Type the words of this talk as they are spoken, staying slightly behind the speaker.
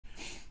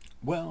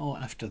Well,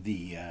 after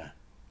the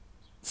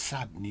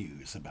sad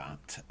news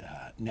about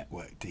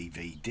network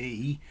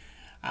DVD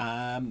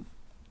um,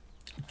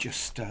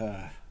 just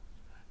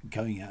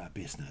going out of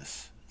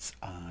business,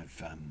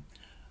 I've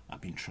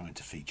been trying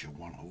to feature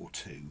one or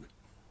two,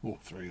 or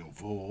three or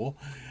four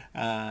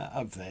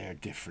of their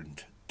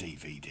different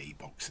DVD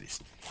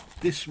boxes.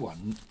 This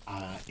one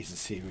is a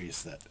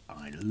series that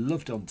I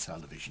loved on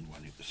television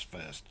when it was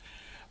first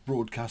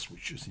broadcast,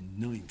 which was in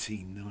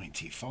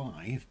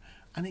 1995,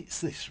 and it's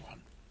this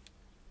one.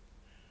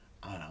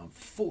 And I'm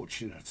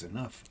fortunate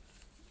enough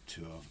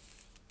to have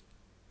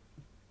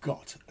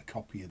got a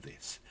copy of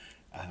this.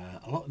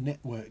 A lot of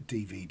network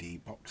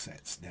DVD box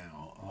sets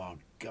now are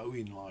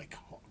going like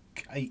hot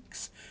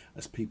cakes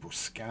as people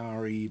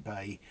scour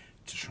eBay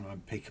to try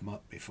and pick them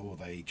up before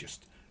they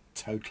just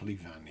totally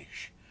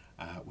vanish.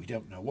 We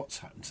don't know what's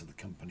happened to the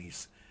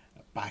company's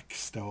back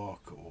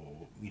stock,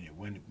 or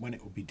when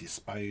it will be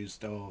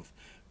disposed of,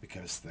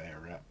 because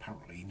they're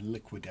apparently in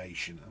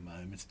liquidation at the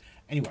moment.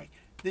 Anyway,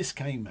 this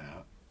came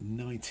out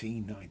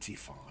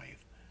 1995,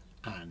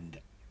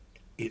 and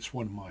it's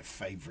one of my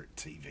favourite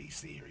TV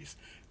series.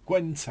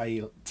 Gwen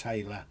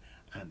Taylor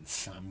and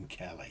Sam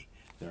Kelly.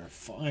 There are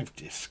 5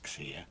 discs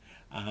here.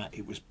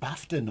 It was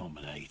BAFTA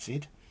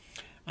nominated,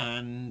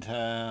 and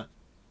it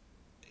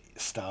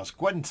stars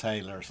Gwen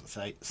Taylor, as I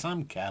say,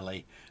 Sam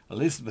Kelly,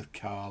 Elizabeth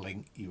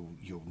Carling,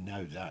 you'll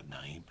know that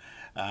name,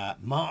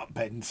 Mark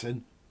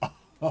Benton.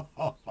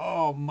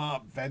 Oh,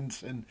 Mark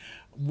Benton,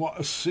 what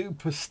a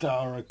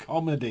superstar of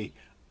comedy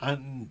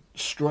and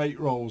straight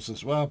roles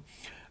as well.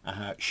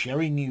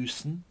 Sherry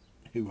Newson,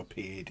 who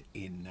appeared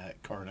in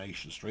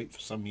Coronation Street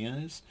for some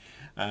years.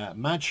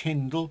 Madge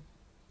Hindle,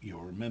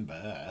 you'll remember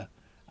her.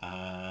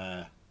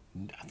 I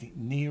think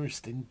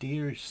Nearest and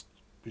Dearest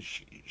was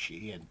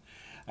she in.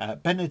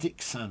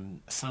 Benedict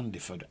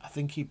Sandiford, I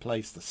think he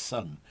plays the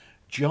son.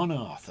 John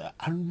Arthur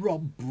and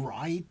Rob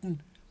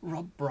Brydon.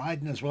 Rob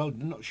Brydon as well.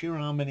 Not sure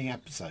how many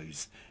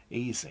episodes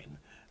he's in,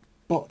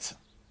 but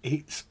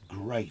it's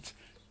great.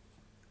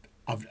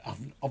 I've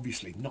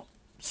obviously not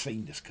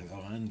seen this because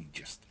I've only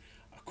just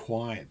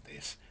acquired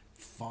this.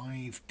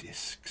 5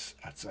 discs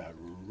at a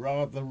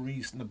rather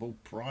reasonable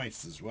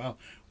price as well,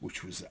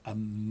 which was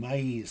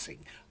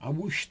amazing. I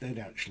wish they'd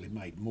actually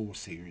made more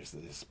series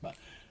of this, but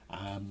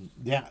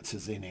the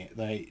actors in it,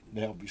 they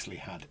obviously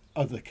had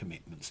other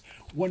commitments.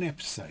 One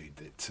episode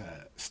that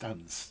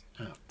stands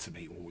out to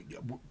me, or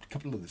a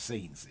couple of the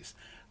scenes, is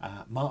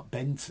Mark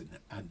Benton,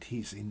 and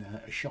he's in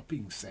a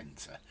shopping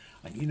centre,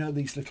 and you know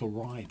these little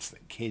rides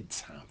that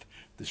kids have.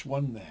 There's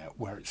one there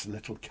where it's a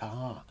little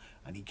car,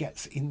 and he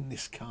gets in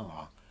this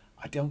car.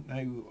 I don't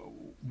know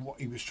what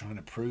he was trying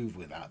to prove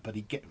with that, but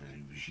he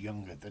was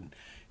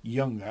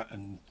younger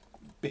and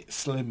a bit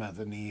slimmer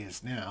than he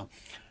is now,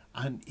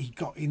 and he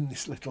got in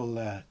this little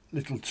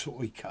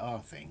toy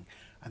car thing,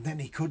 and then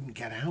he couldn't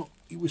get out.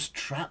 He was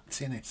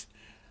trapped in it.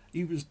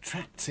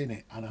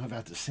 And I've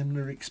had a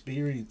similar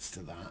experience to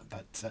that,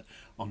 but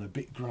on a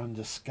bit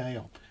grander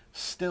scale.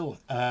 Still,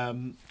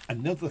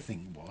 another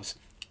thing was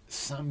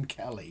Sam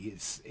Kelly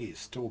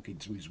is talking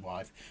to his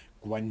wife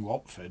Gwen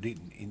Watford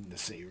in the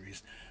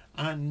series,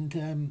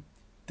 and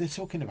they're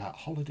talking about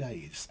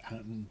holidays,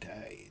 and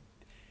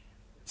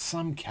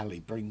Sam Kelly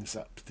brings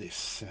up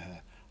this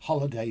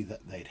holiday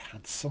that they'd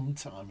had some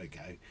time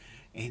ago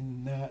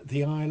in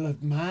the Isle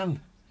of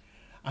Man.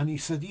 And he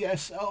said,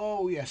 yes,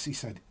 oh yes, he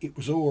said, it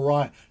was all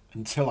right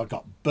until I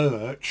got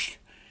birched.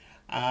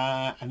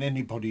 And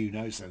anybody who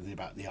knows anything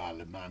about the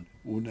Isle of Man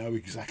will know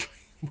exactly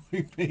what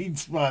he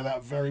means by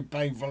that very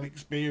painful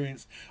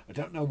experience. I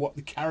don't know what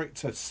the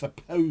character's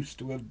supposed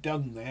to have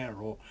done there,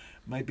 or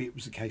maybe it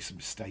was a case of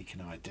mistaken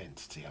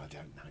identity, I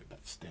don't know,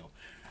 but still.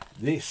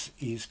 This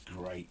is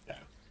great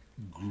though,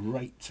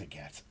 great to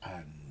get,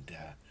 and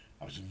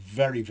I was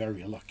very,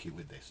 very lucky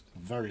with this,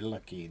 very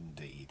lucky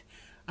indeed.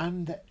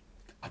 And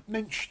I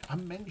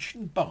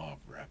mentioned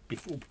Barbara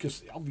before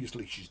because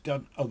obviously she's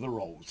done other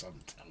roles on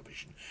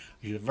television.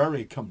 She's a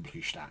very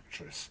accomplished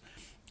actress.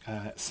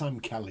 Sam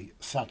Kelly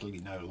sadly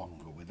no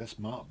longer with us.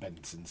 Mark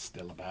Benson's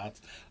still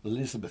about.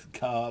 Elizabeth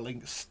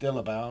Carling still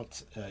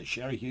about.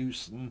 Sherry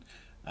Houston,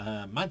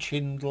 Madge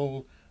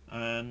Hindle,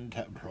 and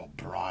Rob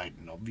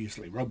Brydon.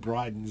 Obviously, Rob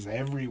Brydon's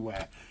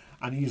everywhere,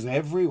 and he's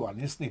everyone,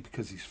 isn't he?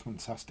 Because he's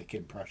fantastic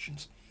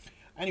impressions.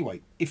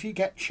 Anyway, if you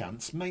get a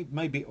chance,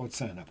 maybe it will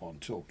turn up on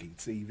Talking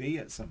TV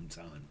at some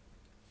time,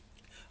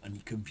 and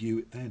you can view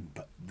it then.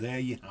 But there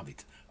you have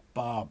it,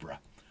 Barbara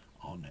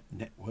on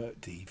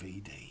network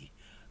DVD.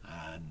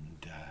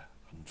 And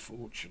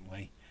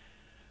unfortunately,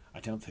 I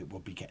don't think we'll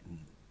be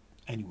getting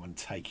anyone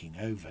taking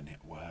over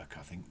network.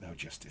 I think they'll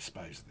just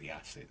dispose of the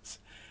assets.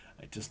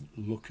 It doesn't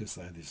look as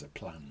though there's a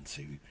plan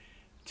to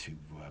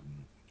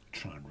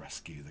try and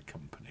rescue the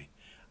company.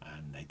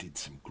 And they did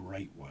some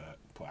great work,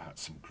 put out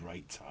some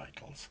great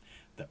titles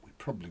that we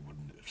probably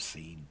wouldn't have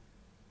seen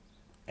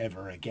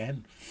ever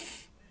again.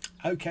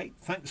 Okay,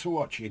 thanks for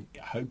watching.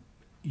 I hope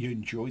you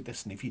enjoyed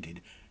this, and if you did,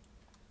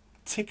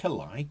 tick a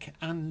like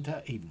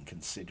and even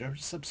consider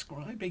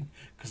subscribing,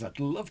 because I'd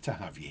love to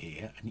have you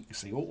here and you can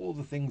see all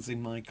the things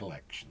in my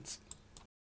collections.